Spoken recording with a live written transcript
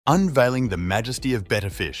Unveiling the majesty of betta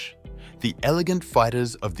fish, the elegant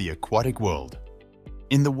fighters of the aquatic world.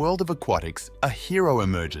 In the world of aquatics, a hero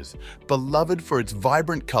emerges, beloved for its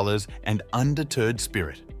vibrant colors and undeterred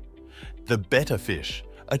spirit. The betta fish,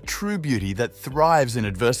 a true beauty that thrives in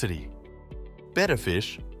adversity. Betta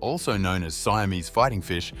fish, also known as Siamese fighting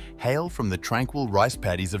fish, hail from the tranquil rice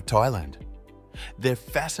paddies of Thailand. Their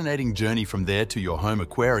fascinating journey from there to your home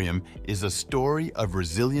aquarium is a story of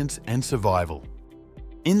resilience and survival.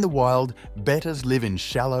 In the wild, bettas live in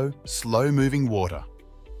shallow, slow-moving water.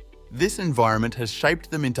 This environment has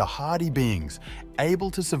shaped them into hardy beings,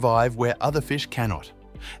 able to survive where other fish cannot.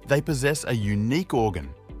 They possess a unique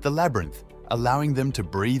organ, the labyrinth, allowing them to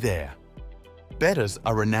breathe air. Bettas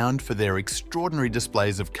are renowned for their extraordinary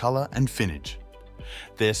displays of color and finnage.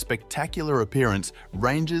 Their spectacular appearance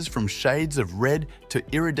ranges from shades of red to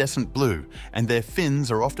iridescent blue, and their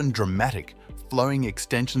fins are often dramatic, flowing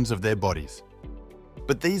extensions of their bodies.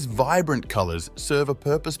 But these vibrant colors serve a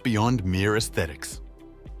purpose beyond mere aesthetics.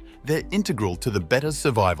 They're integral to the betta's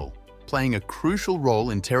survival, playing a crucial role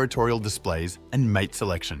in territorial displays and mate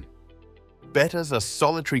selection. Bettas are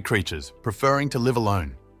solitary creatures, preferring to live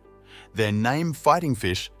alone. Their name fighting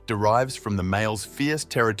fish derives from the male's fierce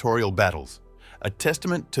territorial battles, a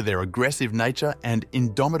testament to their aggressive nature and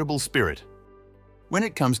indomitable spirit. When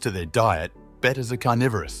it comes to their diet, bettas are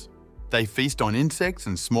carnivorous. They feast on insects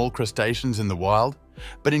and small crustaceans in the wild,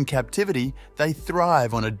 but in captivity, they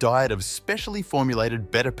thrive on a diet of specially formulated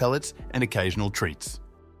betta pellets and occasional treats.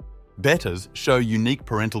 Bettas show unique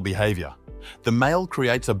parental behavior. The male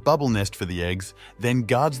creates a bubble nest for the eggs, then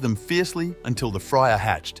guards them fiercely until the fry are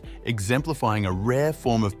hatched, exemplifying a rare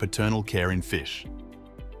form of paternal care in fish.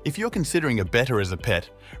 If you're considering a betta as a pet,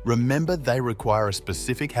 remember they require a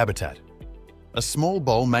specific habitat. A small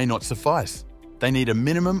bowl may not suffice. They need a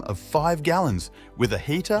minimum of 5 gallons with a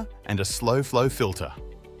heater and a slow flow filter.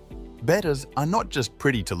 Bettas are not just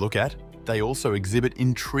pretty to look at, they also exhibit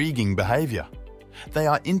intriguing behavior. They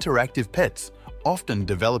are interactive pets, often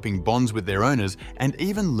developing bonds with their owners and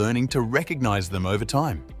even learning to recognize them over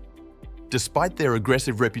time. Despite their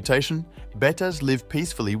aggressive reputation, bettas live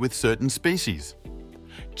peacefully with certain species.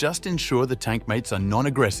 Just ensure the tank mates are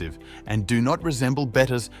non-aggressive and do not resemble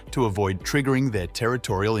bettas to avoid triggering their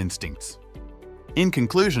territorial instincts. In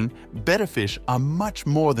conclusion, betta fish are much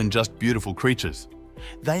more than just beautiful creatures.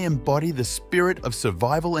 They embody the spirit of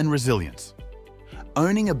survival and resilience.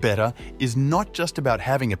 Owning a betta is not just about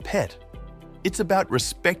having a pet. It's about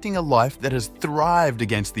respecting a life that has thrived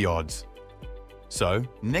against the odds. So,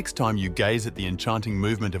 next time you gaze at the enchanting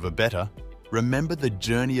movement of a betta, remember the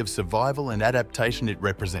journey of survival and adaptation it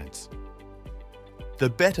represents. The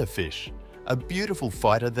betta fish, a beautiful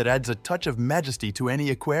fighter that adds a touch of majesty to any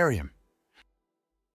aquarium.